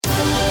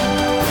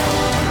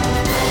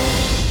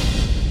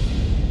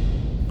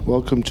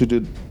Welcome to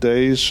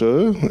today's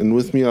show, and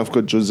with me I've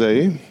got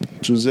Jose.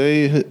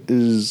 Jose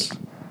is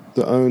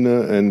the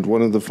owner and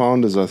one of the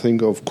founders, I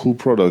think, of Cool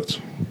Products.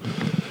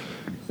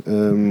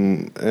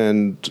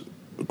 And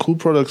Cool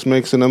Products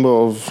makes a number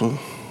of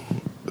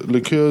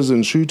liqueurs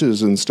and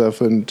shooters and stuff,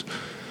 and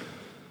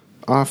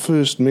I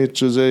first met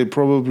Jose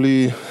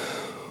probably,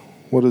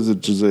 what is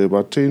it, Jose,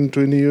 about 10,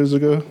 20 years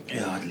ago?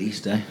 Yeah, at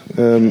least, eh?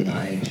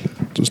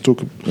 Just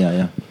talk.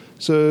 Yeah.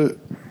 So,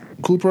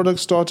 Cool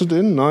Products started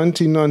in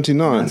 1999.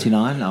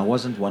 99, I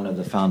wasn't one of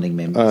the founding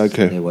members.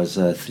 Okay. There was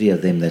three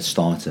of them that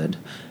started,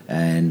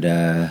 and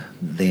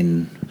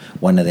then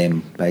one of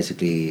them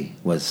basically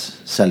was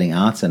selling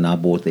out, and I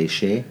bought their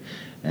share,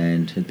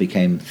 and it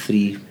became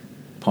three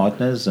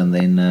partners, and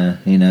then,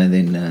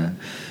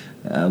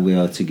 we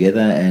are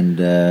together, and,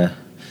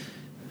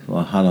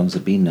 how long's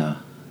it been now?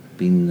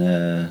 When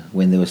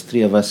there was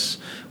three of us,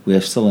 we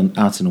are still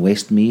out in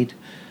Westmead,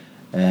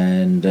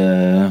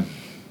 and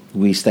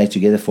we stayed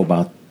together for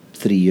about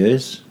 3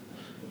 years,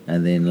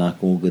 and then,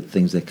 like all good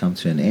things that come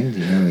to an end,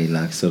 we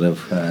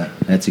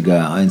had to go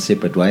our own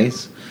separate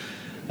ways.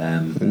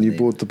 And you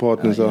bought the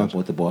partners out. I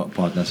bought the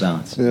partners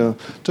out. Yeah.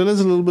 Tell us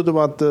a little bit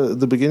about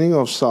the beginning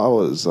of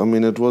sours. I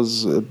mean, there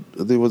was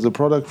a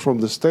product from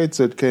the States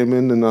that came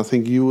in, and I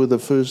think you were the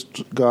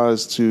first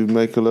guys to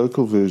make a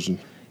local version.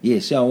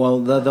 Yes, yeah. Well,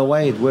 the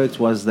way it worked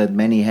was that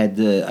Manny had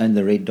owned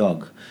the Red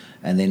Dog,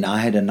 and then I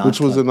had a nightclub. Which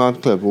was a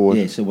nightclub, or what?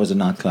 Yes, it was a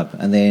nightclub,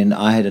 and then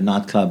I had a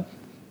nightclub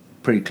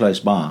pretty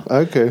close by.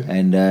 Okay.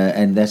 And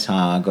that's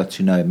how I got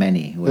to know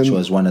Manny, which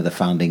was one of the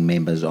founding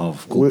members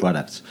of Cool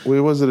Products.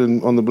 Where was it?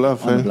 On the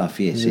Bluff? On the Bluff,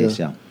 yes.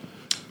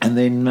 And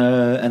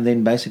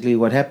then basically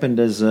what happened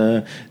is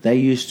they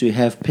used to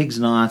have pigs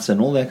nights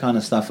and all that kind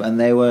of stuff, and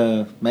they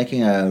were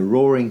making a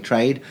roaring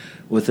trade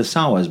with the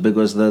sours,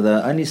 because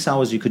the only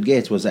sours you could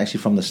get was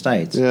actually from the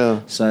States. Yeah.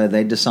 So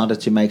they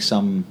decided to make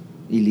some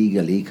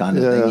illegally kind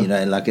of thing,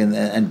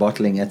 and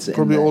bottling it.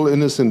 Probably all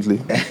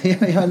innocently.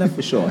 Yeah, no,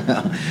 for sure.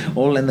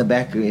 All in the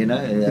back, in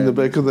the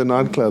back of the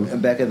nightclub. In the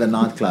back of the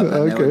nightclub. And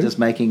Okay. they were just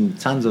making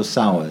tons of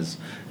sours.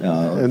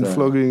 And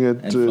flogging it.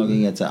 And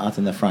flogging it out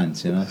in the front,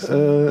 So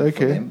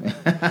okay.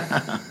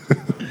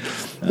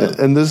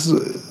 And this,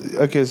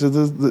 okay,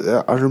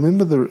 so I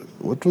remember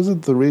what was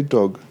it, the Red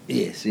Dog?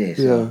 Yes.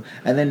 Yeah.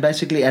 And then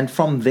basically, and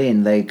from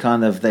then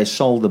they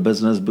sold the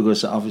business,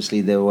 because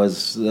obviously there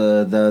was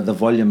the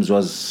volumes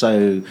was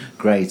so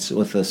great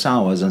with the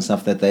sours and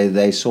stuff that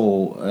they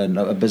saw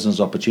a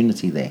business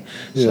opportunity there.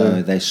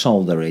 So they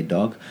sold the Red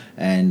Dog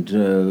and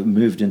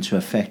moved into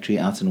a factory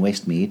out in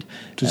Westmead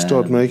to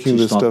start making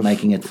this stuff,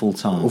 making it full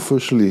time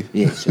officially.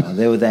 Yes,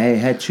 they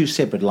had two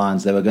separate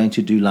lines. They were going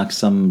to do like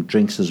some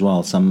drinks as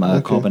well, some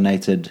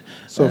carbonated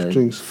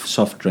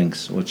soft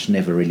drinks, which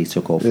never really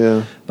took off.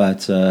 Yeah.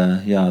 But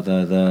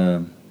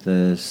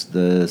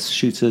the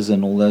shooters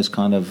and all those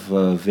kind of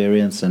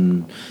variants,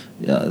 and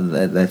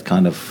that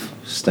kind of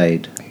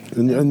stayed.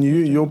 And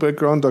your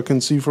background, I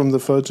can see from the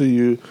photo,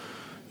 you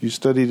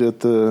studied at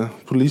the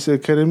police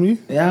academy.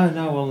 Yeah,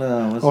 no, well,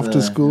 was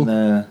after school.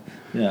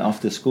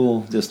 After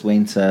school, just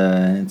went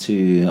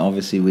into.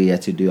 Obviously, we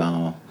had to do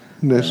our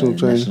national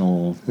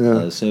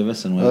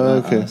service,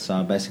 and so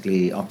I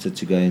basically opted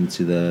to go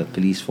into the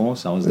police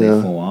force. I was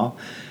there for a while.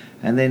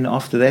 And then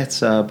after that,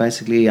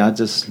 basically, I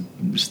just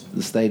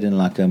stayed in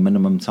like a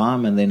minimum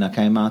time, and then I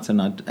came out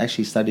and I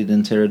actually studied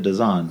interior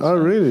design. Oh,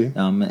 really?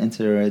 I'm an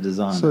interior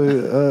designer.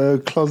 So,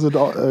 closet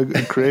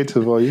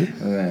creative, are you?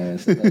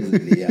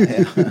 Supposedly,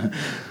 yeah.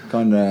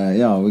 Kind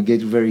of, we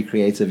get very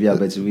creative, yeah.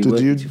 But we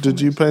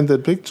did you paint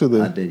that picture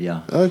there? I did,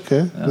 yeah.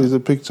 Okay, yeah. There's a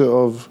picture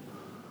of.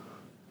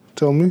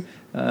 Tell me.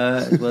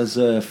 It was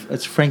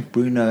it's Frank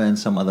Bruno and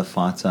some other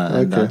fighter,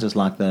 and I just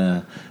like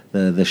the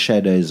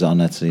shadows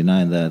on it,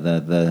 and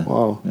the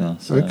wow. Yeah,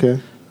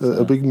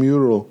 a big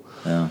mural.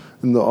 Yeah.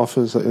 In the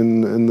office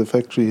in the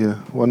factory here,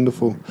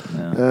 wonderful.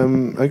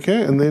 Yeah.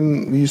 Okay, and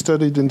then you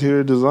studied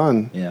interior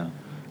design. Yeah.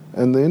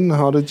 And then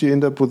how did you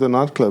end up with a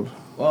nightclub?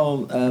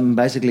 Well,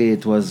 basically,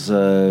 it was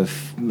a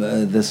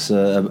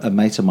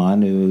mate of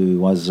mine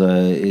who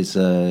is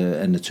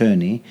an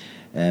attorney.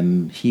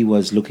 He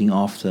was looking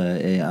after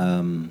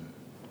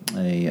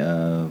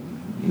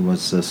he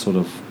was sort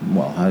of,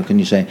 how can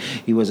you say?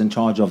 He was in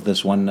charge of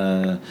this one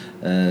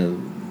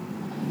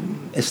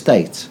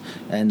estate,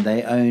 and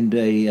they owned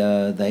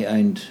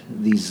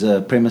these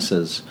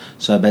premises.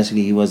 So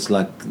basically, he was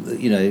like,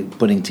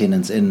 putting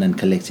tenants in and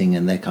collecting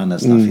and that kind of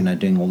stuff.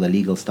 Doing all the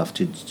legal stuff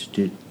to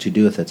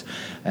do with it,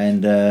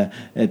 and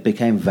it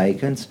became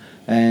vacant.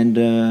 And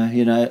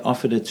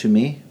offered it to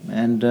me,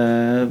 and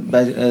in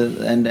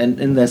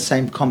that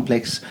same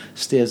complex,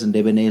 Steers and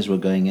Debonair's were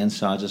going in.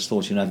 So I just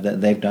thought, that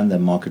they've done their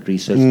market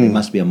research. There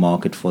must be a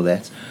market for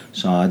that.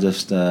 So I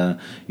just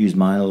used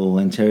my little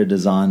interior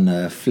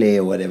design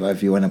flair, whatever,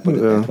 if you want to put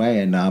it that way,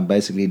 and I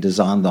basically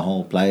designed the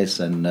whole place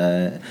and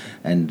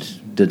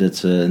did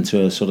it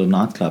into a sort of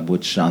nightclub,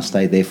 which I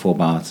stayed there for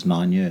about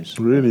 9 years.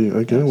 Really?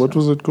 Okay. Yeah, what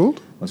was it called?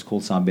 It was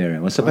called Siberia.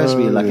 It was supposed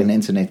to be like an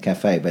internet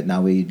cafe, but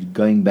now we're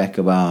going back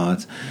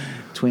about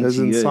 20 As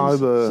in years.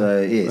 cyber.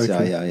 So, yes,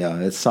 Okay. yeah.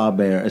 It's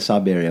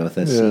Cyberia with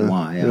a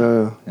CY,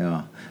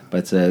 Yeah.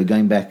 But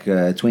going back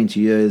 20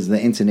 years, the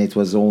internet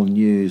was all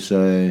new,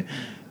 so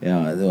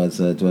yeah,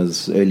 it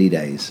was early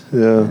days.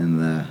 Yeah.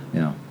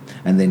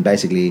 And then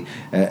basically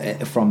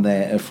from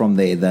there,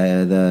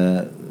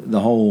 the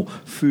whole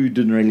food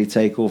didn't really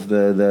take off.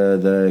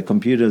 The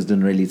computers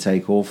didn't really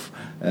take off.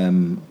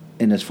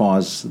 In as far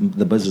as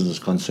the business is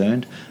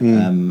concerned,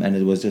 and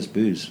it was just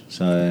booze.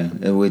 So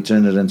we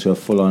turned it into a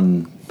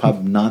full-on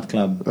pub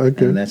nightclub,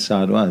 Okay. and that's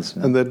how it was.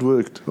 And that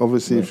worked.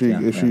 Obviously, if you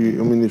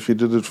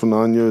did it for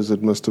 9 years,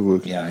 it must have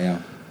worked. Yeah.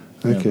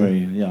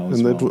 Okay. It was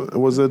And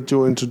was that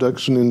your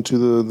introduction into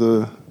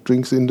the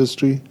drinks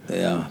industry?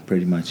 yeah,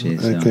 pretty much,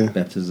 yes. Okay. Yeah.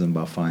 Baptism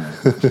by fire.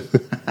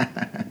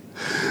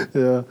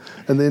 Yeah.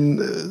 And then,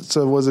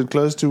 so was it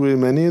close to where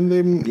Manny and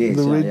them, Yes,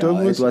 the Red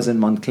Dog was? It was in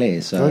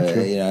Montclair, so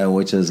Okay.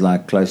 which is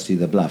like close to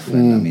the Bluff.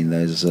 And I mean,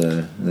 those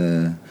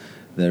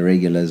the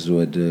regulars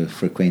would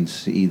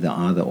frequent either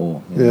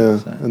or. Yeah.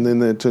 So. And then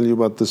they tell you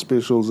about the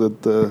specials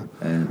at the...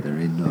 The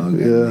Red Dog,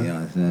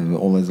 Yeah. so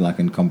always like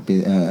in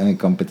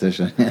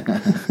competition.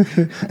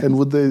 And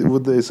would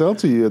they sell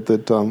to you at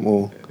that time,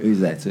 or Who's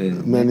that?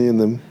 Manny and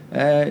them?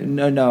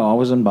 No, I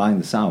wasn't buying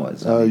the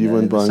sours. Oh, you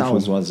weren't buying the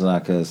sours from- was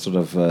like a sort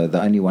of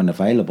the only one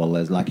available,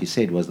 as like you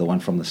said, was the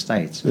one from the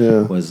States.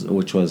 Yeah.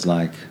 Which was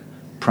like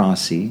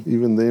pricey.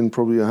 Even then,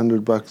 probably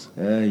 $100.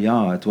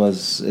 Yeah, it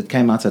was. It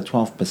came out at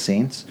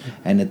 12%,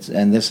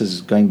 and this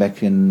is going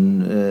back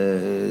in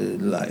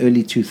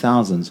early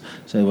 2000s.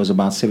 So it was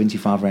about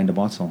 75 rand a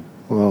bottle.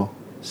 Wow.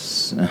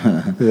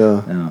 Yeah,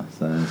 Yeah.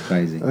 so it's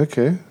crazy.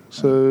 Okay.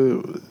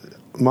 So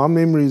my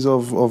memories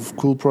of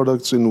Cool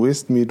Products in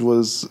Westmead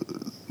was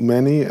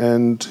Manny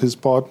and his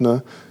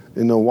partner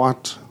in a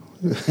white...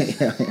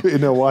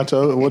 in a white,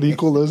 what do you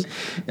call those?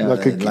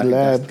 Like a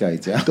lab. dust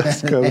coat, yeah.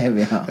 Dust coat.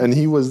 Yeah. And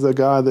he was the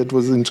guy that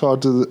was in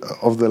charge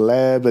of the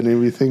lab and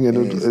everything,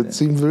 and Yes. it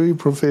seemed very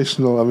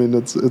professional. I mean,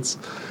 it's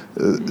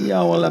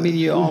Yeah, well, I mean,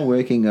 you are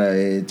working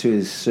to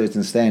a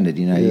certain standard.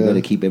 You know, you've Yeah. got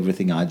to keep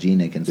everything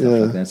hygienic and stuff Yeah.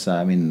 like that. So,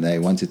 I mean, they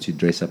wanted to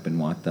dress up in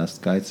white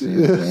dust coats.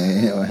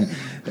 Nothing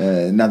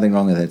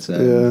wrong with it.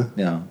 So,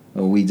 yeah.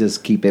 We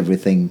just keep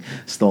everything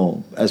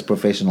still as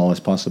professional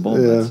as possible.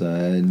 Yeah.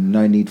 But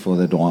no need for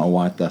the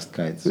white dust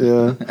coats.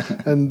 yeah.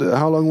 And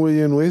how long were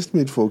you in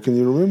Westmead for? Can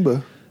you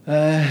remember?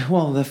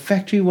 Well, the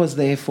factory was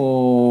there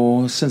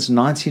since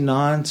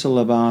 '99 till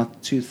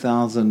about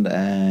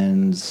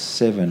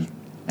 2007.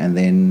 And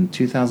then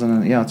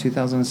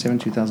 2007,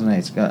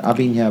 2008. I've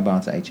been here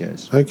about 8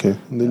 years. Okay.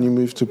 And then you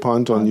moved to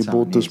Pinetown. You Pinetown,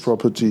 bought this yes.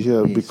 property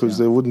here Yes, because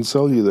yeah. they wouldn't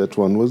sell you that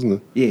one, wasn't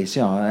it? Yes,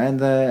 yeah, and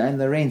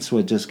the rents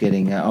were just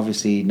getting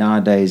obviously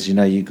nowadays. You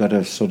know, you got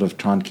to sort of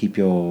try and keep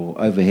your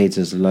overheads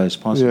as low as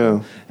possible,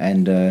 Yeah.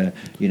 and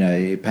you know,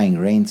 you're paying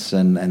rents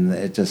and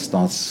it just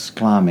starts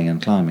climbing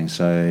and climbing.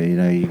 So you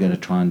know, you got to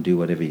try and do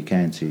whatever you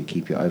can to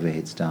keep your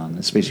overheads down,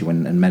 especially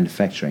when in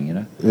manufacturing. You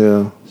know,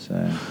 Yeah. so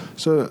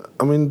So,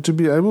 I mean, to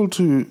be able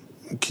to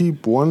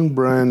keep one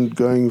brand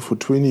going for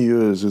 20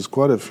 years is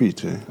quite a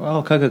feat, eh?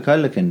 well,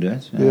 Coca-Cola can do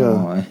it.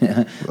 Yeah.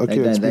 Okay,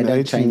 it's they been don't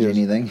 18 change years.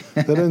 anything.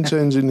 They don't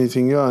change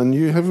anything, yeah. And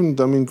you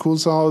haven't, I mean, Cool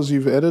Sours,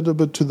 you've added a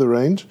bit to the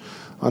range.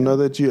 I know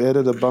that you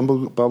added a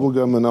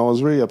bubblegum, and I was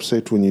very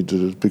upset when you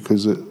did it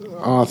because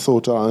I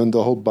thought I owned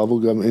the whole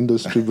bubblegum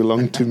industry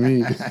belonged to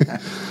me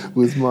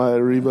with my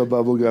Ariba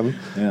bubblegum.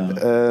 Yeah.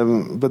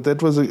 But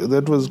that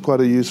was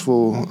quite a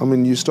useful. I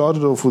mean, you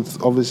started off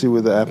obviously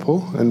with the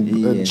apple and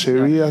Yes,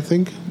 cherry, I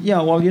think. Yeah,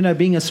 well, you know,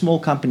 being a small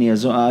company,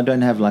 I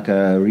don't have like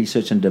a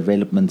research and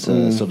development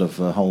sort of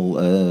a whole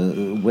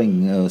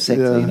wing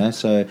sector, Yeah. you know.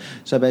 So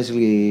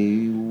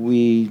basically,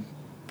 we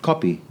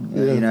copy.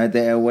 Yeah. You know,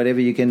 whatever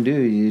you can do,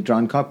 you try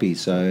and copy.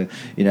 So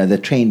you know, the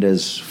trend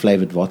is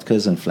flavored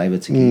vodkas and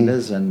flavored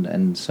tequilas,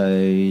 and so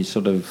you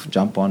sort of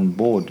jump on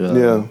board.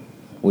 Yeah.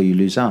 Or you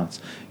lose out,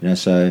 you know.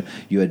 So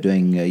you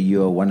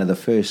are one of the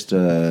first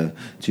to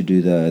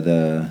do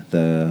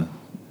the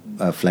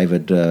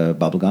flavored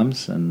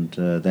bubblegums, and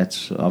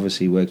that's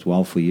obviously worked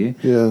well for you.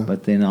 Yeah.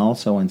 But then I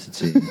also wanted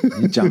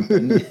to jump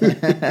in.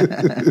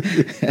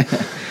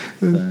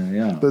 So,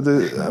 yeah. But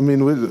I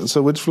mean,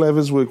 so which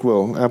flavors work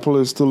well? Apple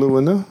is still a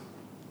winner.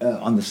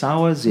 On the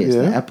sours, yes,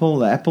 Yeah. the apple,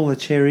 the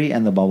cherry,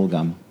 and the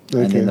bubblegum,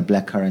 and Okay. then the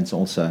black currants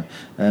also.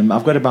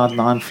 I've got about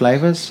 9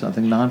 flavors. I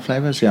think 9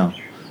 flavors, yeah,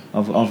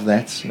 of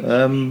that.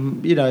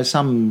 You know,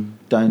 some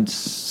don't.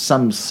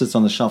 Some sits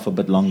on the shelf a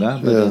bit longer,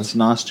 but Yeah. it's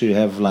nice to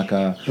have like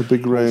a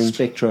big range.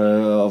 spectra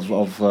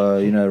of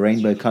you know,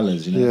 rainbow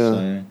colors. You know,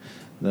 Yeah.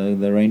 so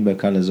the rainbow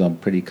colors are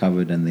pretty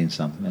covered, and then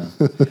some.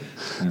 Yeah.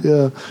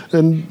 Yeah,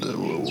 and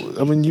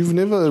I mean, you've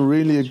never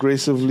really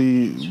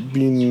aggressively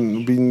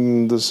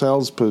been the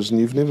salesperson.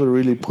 You've never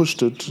really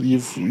pushed it.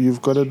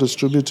 You've got a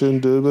distributor in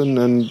Durban,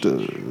 and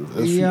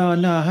Yeah,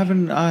 no,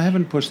 I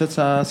haven't pushed it.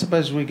 So I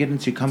suppose we get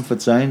into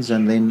comfort zones,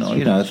 and then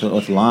you know,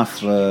 with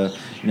life,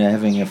 you know,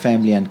 having a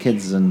family and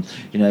kids, and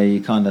you know,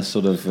 you kind of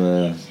sort of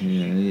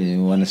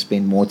you want to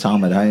spend more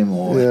time at home,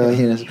 or Yeah.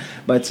 you know,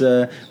 but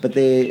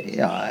there,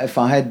 yeah, if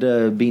I had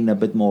been a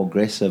bit more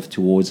aggressive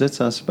towards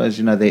it. I suppose,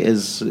 there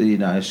is,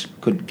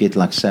 could get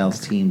like sales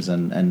teams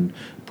and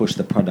push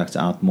the product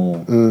out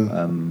more.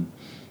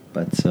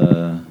 But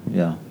I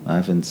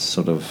haven't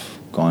sort of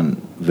gone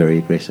very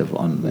aggressive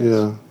on that.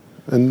 Yeah,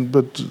 and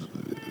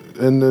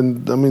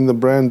I mean the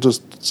brand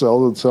just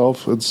sells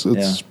itself. It's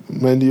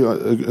mainly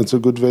it's a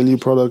good value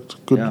product,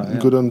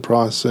 good on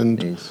price,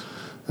 and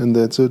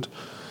that's it.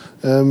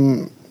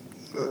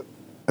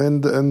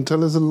 And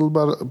tell us a little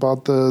bit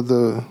about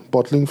the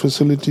bottling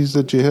facilities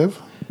that you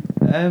have.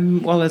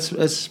 Well,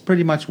 it's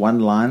pretty much one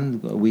line.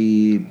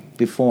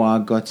 Before I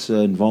got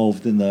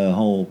involved in the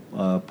whole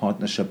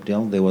partnership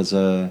deal, there was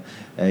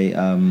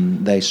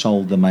they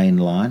sold the main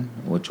line,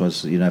 which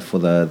was for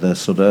the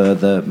sort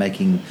of the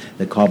making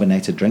the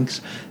carbonated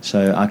drinks.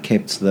 So I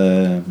kept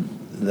the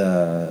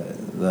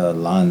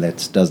line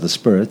that does the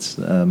spirits,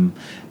 that's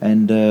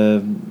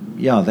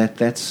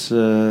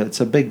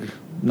it's a big,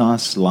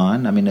 nice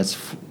line. I mean,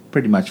 it's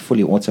pretty much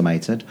fully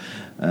automated,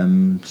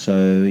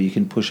 so you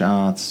can push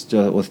out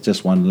with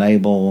just one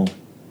label,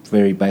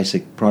 very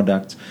basic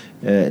product,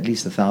 at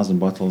least 1,000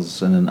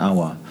 bottles in an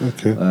hour,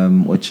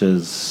 which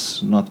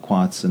is not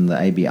quite in the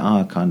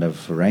ABR kind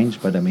of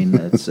range, but I mean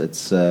it's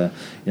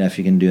if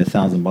you can do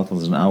 1,000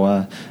 bottles an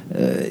hour,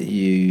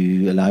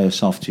 you allow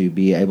yourself to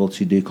be able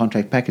to do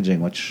contract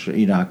packaging, which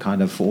I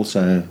kind of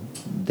also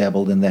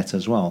dabbled in that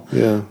as well.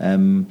 Yeah.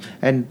 And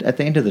at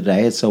the end of the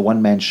day, it's a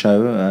one-man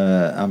show.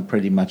 I'm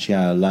pretty much here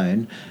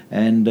alone,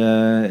 and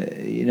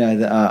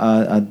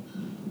I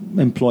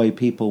employ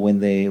people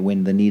when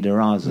the need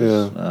arises.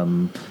 Yeah.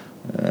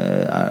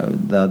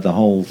 The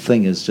whole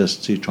thing is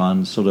just to try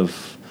and sort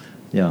of,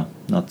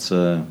 not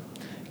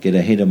get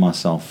ahead of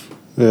myself.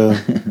 Yeah,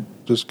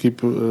 just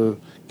keep all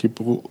the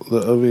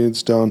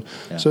overheads down.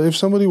 Yeah. So if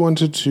somebody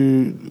wanted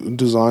to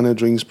design a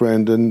drinks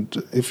brand, and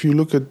if you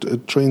look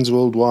at trends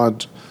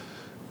worldwide,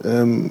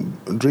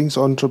 drinks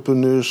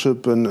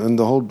entrepreneurship and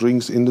the whole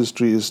drinks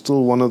industry is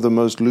still one of the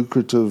most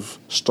lucrative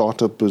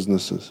startup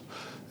businesses.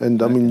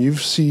 And I mean,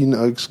 you've seen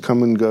Oaks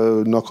come and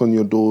go, knock on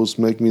your doors,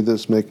 make me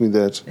this, make me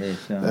that. Yes,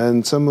 yeah.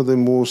 And some of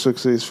them more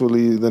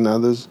successfully than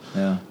others.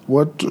 Yeah.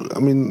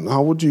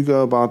 How would you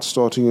go about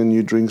starting a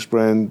new drinks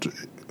brand,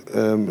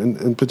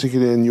 in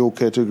particular in your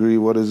category?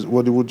 What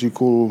would you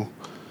call,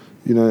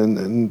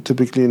 and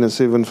typically in a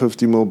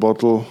 750 ml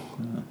bottle,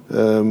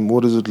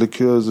 what is it,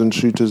 liqueurs and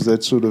shooters,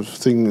 that sort of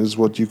thing is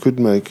what you could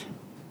make.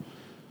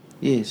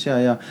 Yes,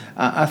 yeah.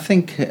 I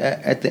think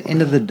at the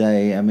end of the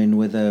day, I mean,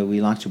 whether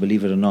we like to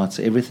believe it or not,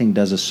 everything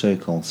does a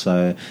circle.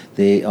 So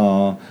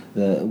we're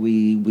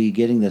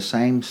getting the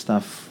same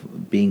stuff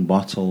being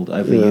bottled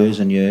over years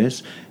and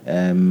years,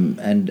 and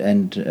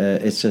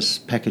it's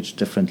just packaged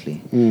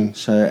differently.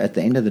 So at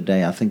the end of the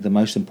day, I think the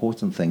most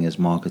important thing is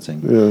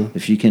marketing. Yeah.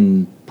 If you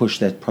can push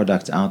that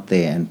product out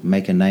there and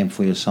make a name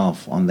for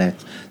yourself on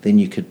that, then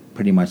you could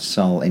pretty much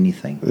sell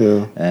anything.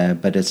 Yeah.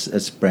 But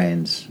it's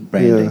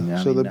branding.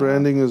 Yeah. So the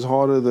branding is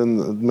harder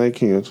than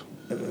making it.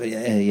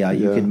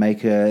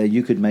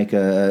 You could make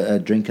a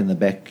drink in the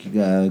back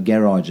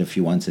garage if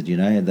you wanted.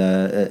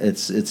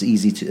 It's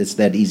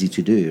that easy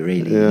to do,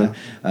 really. Yeah.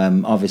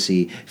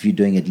 Obviously, if you're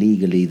doing it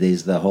legally,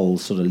 there's the whole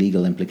sort of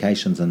legal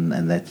implications and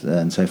that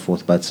and so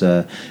forth. But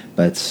to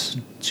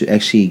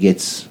actually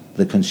get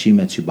the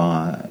consumer to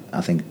buy,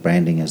 I think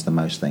branding is the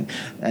most thing,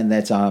 and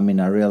that's. I mean,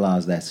 I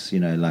realize that's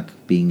like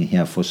being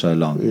here for so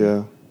long.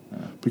 Yeah.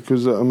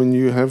 Because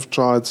you have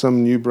tried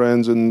some new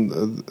brands,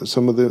 and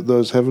some of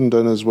those haven't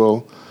done as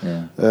well.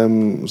 Yeah.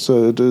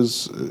 So it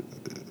is.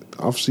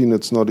 I've seen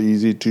it's not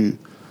easy to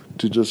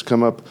just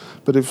come up.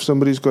 But if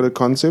somebody's got a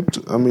concept,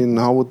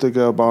 how would they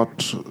go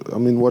about?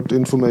 What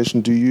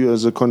information do you,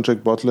 as a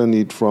contract bottler,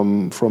 need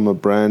from a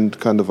brand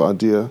kind of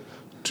idea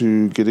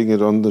to getting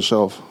it on the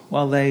shelf?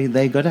 Well,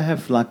 they got to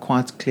have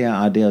quite clear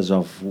ideas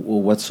of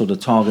what sort of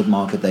target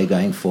market they're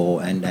going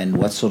for, and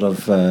what sort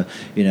of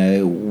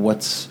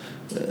what's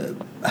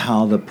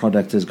how the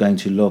product is going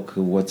to look,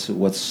 what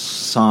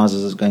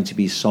sizes is going to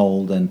be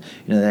sold, and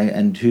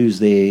and who's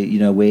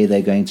there, where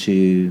they're going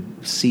to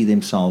see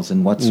themselves,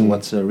 and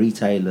what's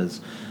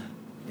retailers,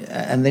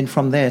 and then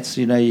from that,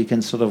 you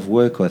can sort of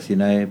work with,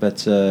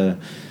 but.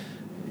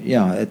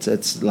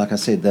 It's like I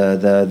said,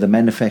 the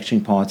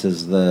manufacturing part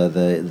is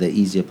the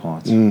easier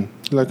part.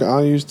 Like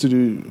I used to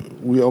do,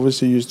 we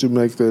obviously used to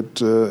make that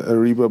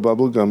Ariba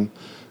bubblegum,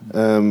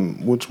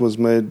 which was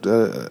made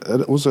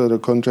also at a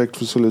contract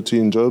facility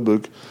in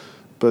Joburg,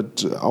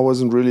 but I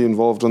wasn't really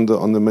involved on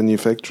the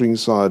manufacturing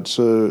side.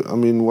 So,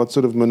 what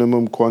sort of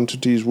minimum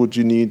quantities would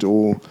you need,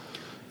 or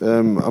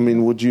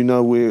would you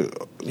know where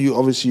you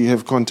obviously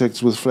have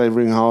contacts with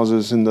flavouring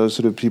houses and those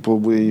sort of people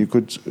where you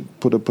could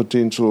put a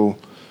potential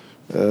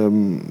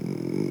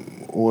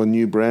or a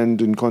new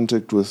brand in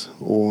contact with,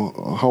 or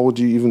how would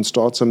you even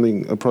start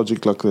a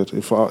project like that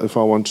if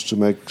I wanted to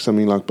make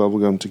something like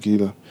bubblegum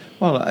tequila?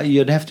 Well,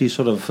 you'd have to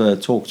sort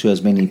of talk to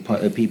as many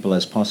people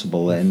as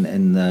possible,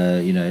 and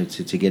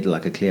to get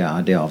like a clear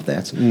idea of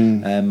that.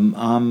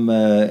 I'm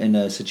in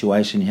a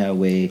situation here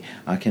where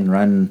I can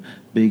run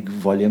big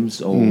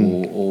volumes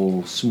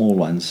or small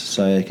ones,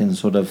 so it can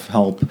sort of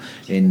help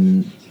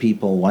in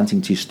people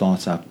wanting to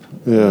start up,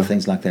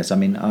 things like that. So, I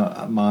mean,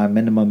 my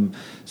minimum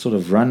sort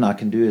of run I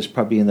can do is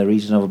probably in the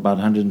region of about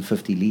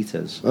 150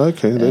 liters.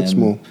 Okay, that's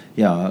small.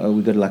 Yeah,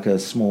 we've got like a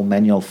small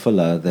manual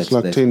filler. It's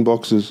like 10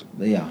 boxes.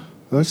 Yeah.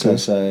 Okay.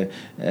 So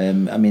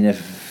I mean,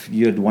 if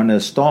you'd want to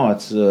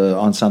start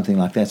on something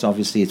like that,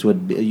 obviously it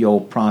would be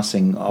your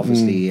pricing.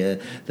 Obviously,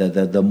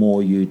 the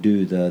more you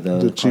do,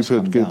 the cheaper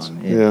it gets.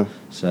 Down. Yeah.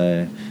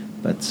 So,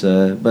 but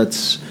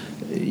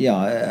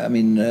yeah, I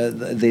mean,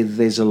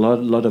 there's a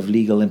lot of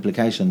legal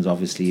implications,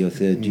 obviously, with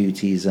the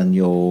duties and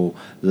your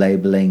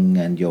labeling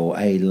and your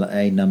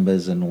A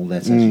numbers and all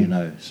that, as you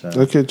know. So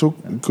okay,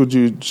 could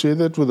you share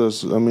that with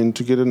us? I mean,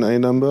 to get an A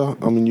number,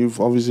 I mean,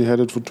 you've obviously had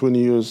it for 20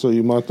 years, so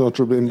you might not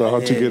remember how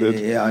to get it.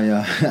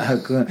 Yeah.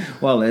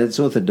 Well, it's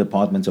with the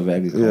Department of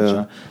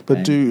Agriculture. Yeah.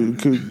 But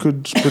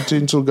could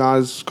potential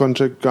guys,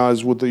 contract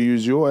guys, would they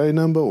use your A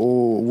number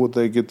or would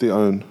they get their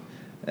own?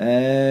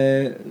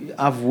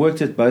 I've worked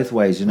it both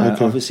ways, you know.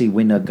 Okay. Obviously,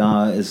 when a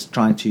guy is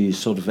trying to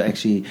sort of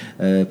actually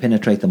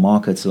penetrate the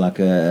markets, like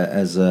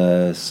as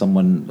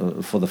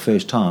someone for the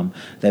first time,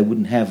 they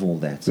wouldn't have all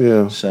that.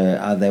 Yeah.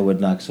 So they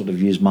would like sort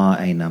of use my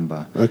A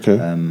number,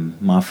 okay,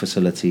 my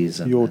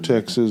facilities, your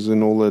taxes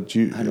and all that.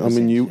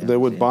 They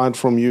would buy it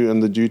from you,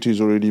 and the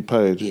duty's already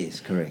paid. Yes,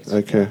 correct.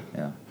 Okay.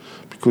 Yeah.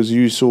 Because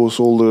you source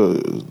all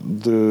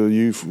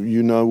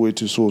you know where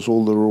to source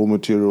all the raw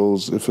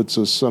materials. If it's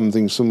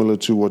something similar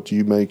to what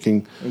you're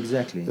making,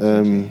 exactly.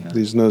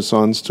 There's no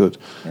science to it.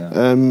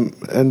 Yeah. And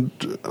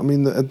I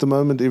mean, at the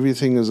moment,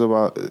 everything is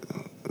about,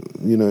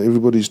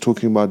 everybody's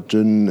talking about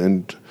gin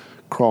and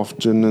craft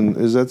gin. And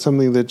is that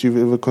something that you've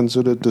ever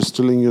considered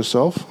distilling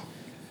yourself?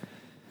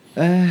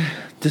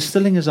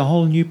 Distilling is a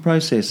whole new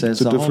process.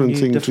 It's a different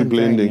thing to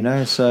blending,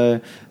 thing, So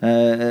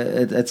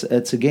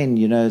it's again,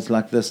 it's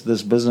like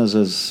this business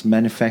is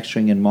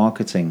manufacturing and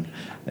marketing.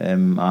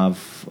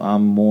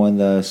 I'm more in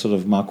the sort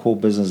of my core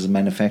business is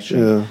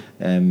manufacturing. Yeah.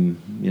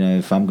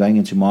 If I'm going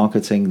into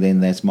marketing,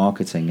 then that's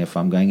marketing. If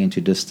I'm going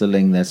into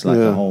distilling, that's like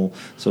a whole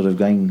sort of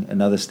going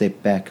another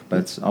step back.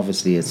 But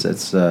obviously,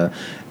 it's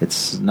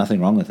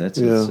nothing wrong with it.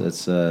 Yeah.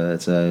 It's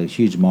a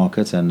huge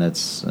market, and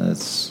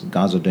it's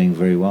guys are doing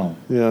very well.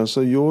 Yeah. So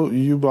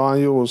you buy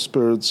your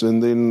spirits,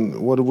 and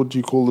then what would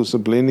you call this? A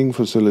blending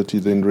facility,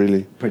 then,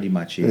 really? Pretty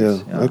much,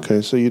 yes. Yeah.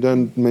 Okay. So you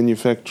don't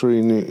manufacture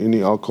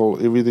any alcohol.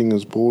 Everything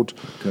is bought.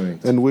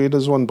 Correct. And where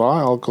does one buy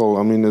alcohol?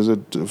 I mean, is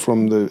it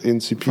from the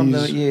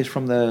NCPs?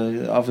 From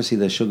obviously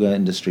the sugar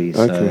industry.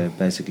 So okay.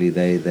 Basically,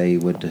 they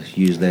would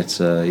use that,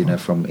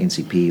 from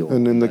NCP.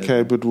 And in the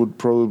Cape, it would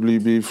probably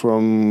be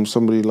from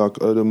somebody like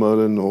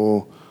Odermolen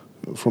or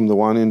from the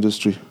wine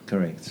industry.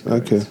 Correct.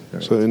 Okay.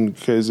 Correct. So in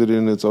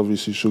KZN, it's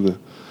obviously sugar.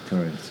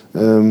 Correct.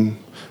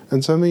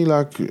 And something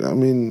like, I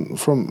mean,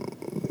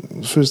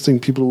 first thing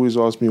people always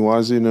ask me, why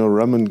is there no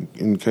rum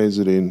in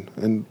KZN?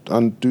 And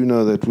I do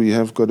know that we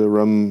have got a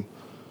rum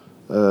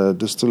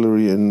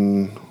distillery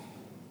in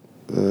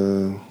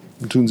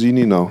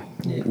Tunzini now,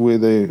 where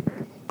they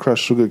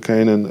crush sugar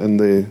cane and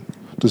they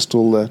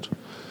distill that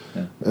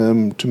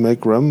to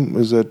make rum.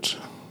 Is that?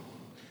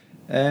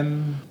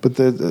 But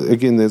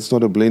again, that's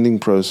not a blending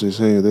process.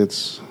 Hey,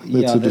 that's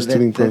a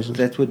distilling process.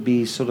 That would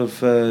be sort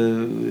of.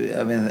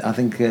 I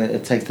think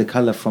it takes the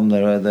color from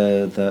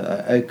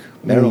the oak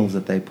barrels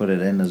that they put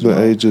it in as well.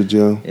 The aged,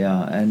 yeah.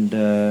 Yeah, and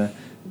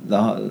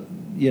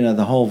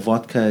the whole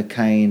vodka,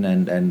 cane,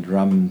 and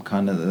rum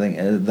kind of thing.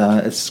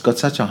 It's got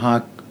such a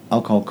high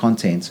alcohol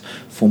content.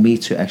 For me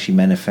to actually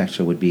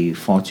manufacture would be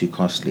far too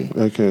costly.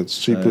 Okay, it's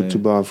cheaper to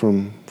buy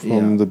from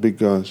the big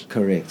guys.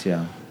 Correct.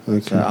 Yeah.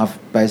 Okay. So I've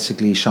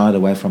basically shied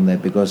away from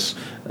that because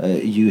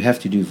you have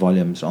to do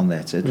volumes on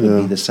that. It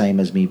would be the same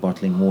as me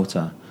bottling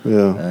water.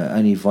 Yeah.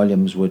 Only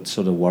volumes would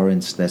sort of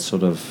warrant that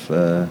sort of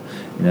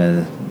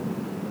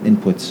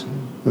input.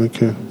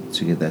 Okay.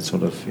 To get that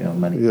sort of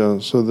money. Yeah.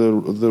 So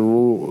the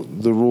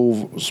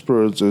raw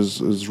spirits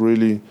is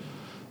really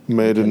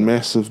made in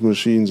massive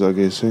machines, I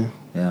guess. Eh?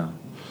 Yeah.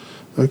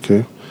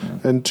 Okay. Yeah.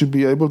 And to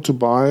be able to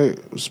buy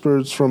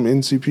spirits from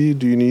NCP,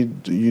 do you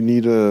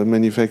need a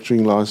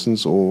manufacturing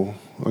license, or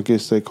I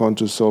guess they can't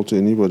just sell to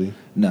anybody?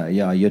 No,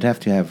 you'd have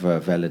to have a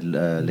valid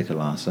liquor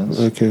license,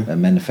 a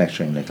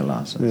manufacturing liquor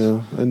license.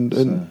 Yeah,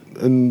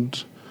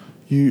 and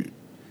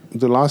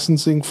the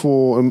licensing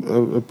for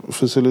a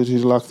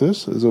facilities like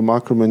this is a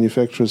micro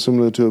manufacturer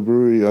similar to a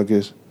brewery, I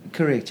guess.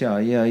 Correct.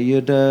 Yeah.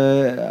 You'd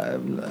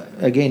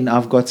again.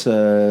 I've got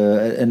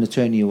an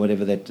attorney or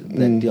whatever that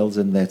deals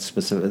in that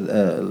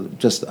specific,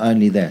 just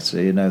only that. So,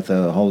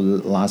 the whole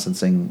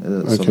licensing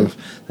sort of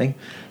thing.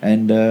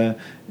 And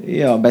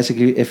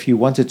basically, if you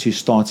wanted to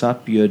start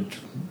up, you'd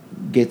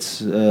get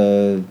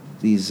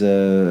these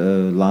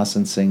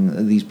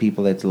licensing. These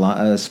people that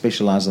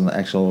specialize in the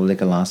actual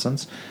liquor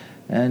license.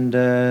 and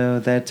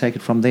they'd take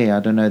it from there. I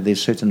don't know.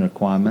 There's certain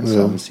requirements.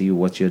 Yeah. Obviously,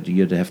 what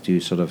you'd have to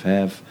sort of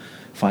have.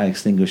 Fire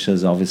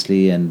extinguishers,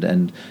 obviously,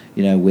 and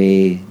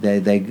where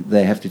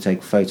they have to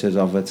take photos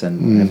of it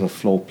and have a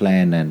floor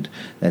plan and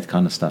that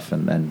kind of stuff,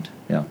 and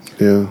yeah.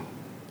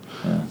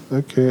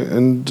 Okay,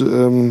 and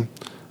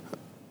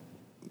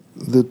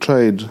the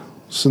trade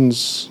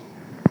since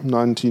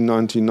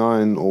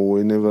 1999 or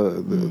whenever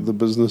the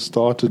business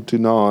started to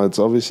now, it's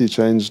obviously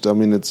changed. I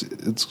mean,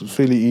 it's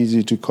fairly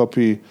easy to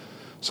copy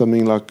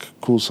something like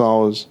Cool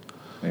Sours,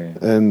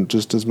 and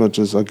just as much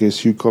as I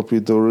guess you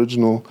copied the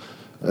original.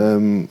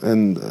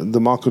 And the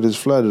market is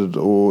flooded,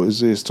 or is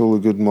there still a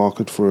good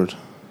market for it?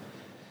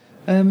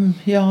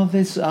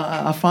 There's.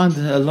 I find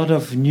a lot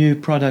of new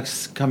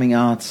products coming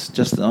out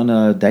just on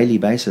a daily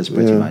basis,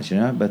 pretty much,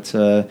 But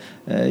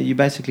you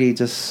basically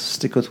just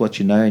stick with what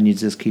you know, and you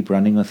just keep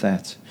running with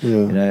that.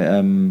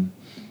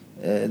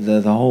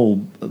 The whole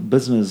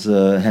business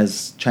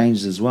has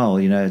changed as well.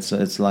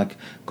 It's like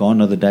gone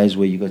are the days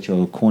where you got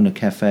your corner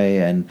cafe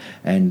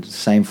and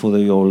same for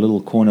your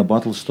little corner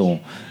bottle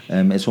store.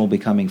 It's all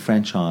becoming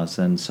franchise,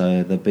 and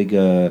so the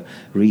bigger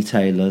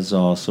retailers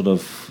are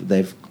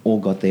they've all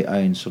got their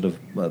own sort of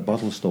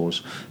bottle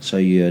stores. So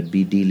you'd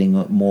be dealing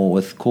more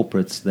with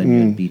corporates than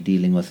you'd be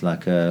dealing with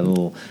like a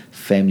little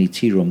family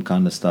tea room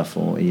kind of stuff,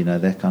 or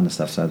that kind of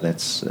stuff. So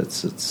that's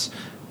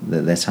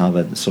how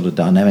the sort of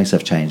dynamics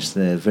have changed.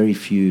 There are very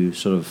few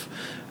sort of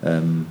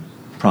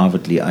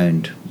privately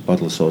owned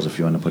bottle stores, if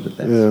you want to put it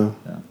that way.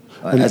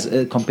 As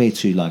compared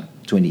to like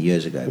 20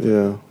 years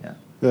ago.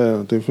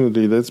 Yeah,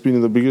 definitely. That's been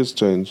the biggest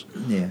change.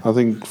 Yeah. I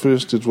think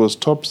first it was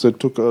Tops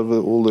that took over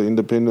all the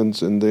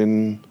independents, and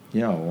then...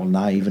 Yeah, well,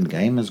 now even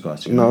Game has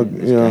got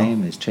There's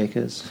Game, there's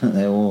Checkers.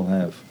 They all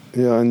have.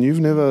 Yeah, and you've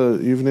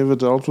never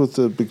dealt with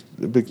the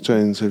big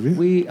chains, have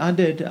you? I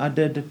did,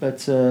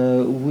 but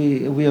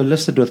we are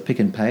listed with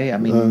Pick n Pay. I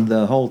mean,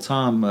 the whole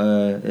time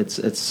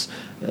it's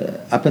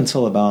up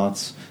until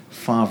about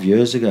 5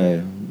 years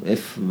ago,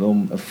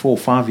 4 or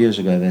 5 years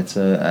ago, that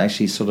I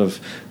actually sort of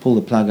pulled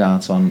the plug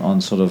out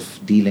on sort of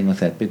dealing with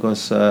that,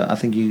 because I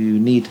think you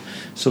need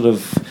sort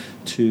of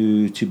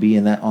to be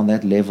on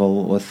that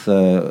level with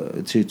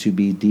to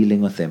be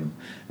dealing with them.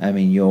 I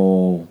mean,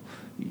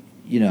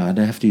 I'd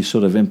have to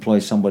sort of employ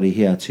somebody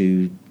here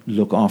to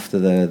look after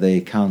the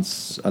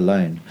accounts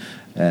alone.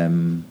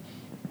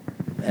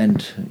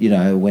 And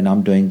when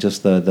I'm doing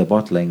just the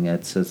bottling,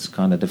 it's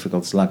kind of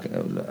difficult. It's like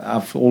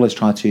I've always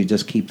tried to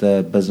just keep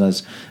the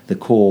business, the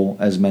core,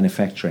 as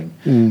manufacturing.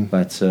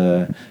 But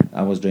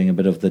I was doing a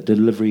bit of the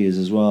deliveries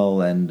as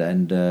well,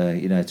 and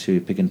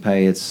to Pick n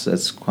Pay,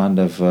 it's kind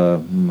of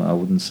I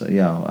wouldn't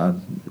say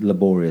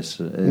laborious.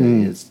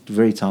 It's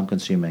very time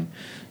consuming.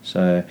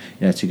 So,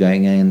 to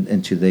going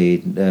into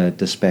the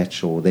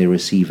dispatch or their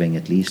receiving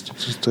at least. It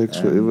just takes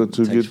forever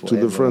to get to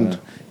the front.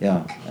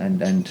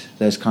 And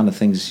those kind of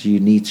things, you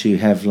need to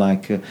have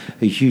like a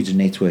huge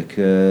network,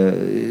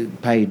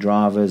 pay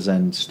drivers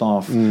and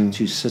staff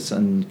to sit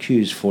in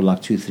queues for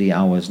like 2-3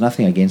 hours.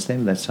 Nothing against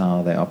them, that's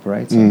how they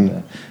operate.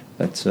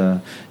 But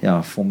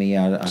for me,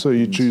 so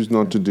you choose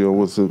not to deal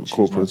with the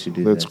corporates.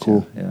 That's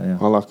cool. Yeah.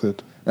 I like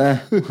that.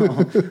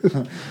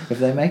 If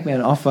they make me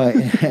an offer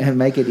and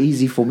make it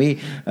easy for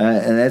me,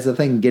 and that's the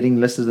thing, getting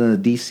listed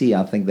in the DC,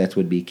 I think that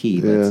would be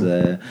key.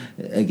 But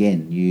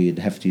again, you'd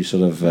have to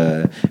sort of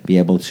be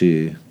able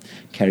to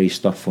carry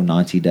stock for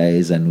 90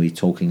 days, and we're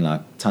talking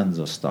like tons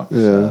of stock.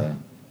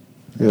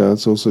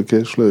 It's also a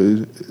cash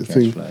flow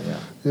thing.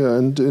 Yeah,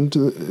 and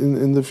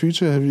in the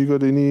future, have you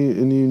got any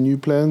new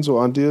plans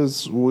or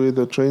ideas where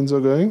the trains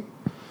are going?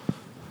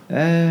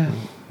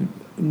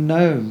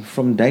 No,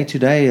 from day to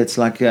day, it's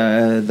like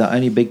the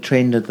only big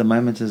trend at the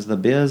moment is the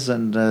beers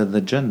and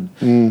the gin.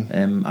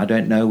 I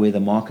don't know where the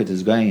market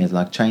is going. It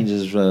like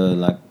changes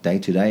like day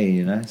to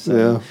day,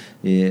 So,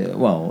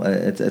 well,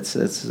 it's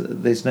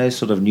there's no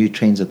sort of new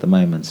trends at the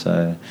moment.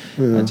 So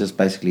I just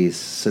basically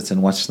sit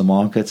and watch the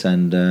market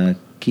and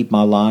keep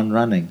my line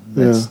running.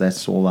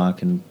 That's all I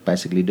can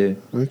basically do.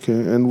 Okay,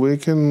 and where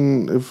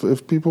can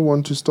if people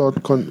want to start,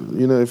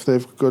 if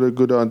they've got a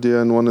good idea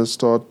and want to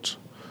start.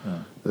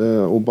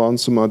 Or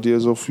bounce some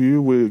ideas off you,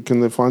 where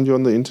can they find you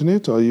on the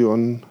internet? Are you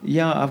on?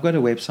 Yeah, I've got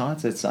a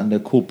website. It's under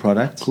Cool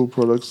Products.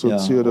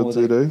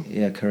 Coolproducts.co.za.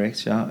 Yeah,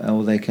 correct. Yeah,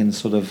 or they can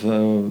sort of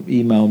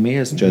email me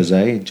as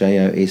Jose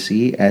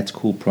Jose at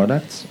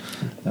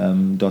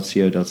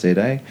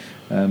coolproducts.co.za,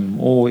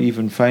 or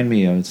even phone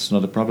me. It's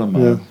not a problem.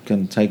 I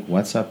can take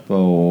WhatsApp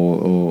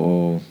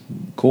or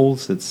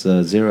calls. It's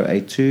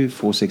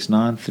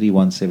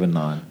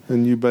 082-469-3179.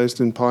 And you're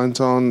based in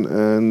Pinetown,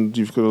 and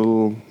you've got a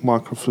little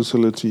micro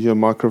facility here,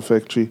 micro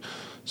factory.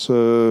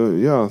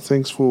 So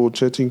thanks for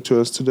chatting to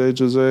us today,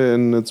 Jose,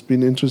 and it's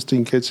been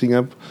interesting catching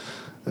up.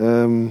 I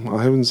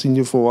haven't seen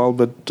you for a while,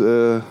 but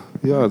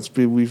it's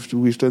been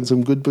we've done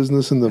some good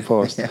business in the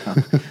past.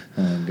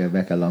 Go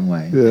back a long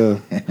way. Yeah.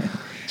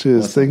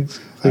 Cheers. Awesome.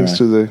 Thanks,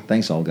 Jose.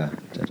 Thanks, Olga.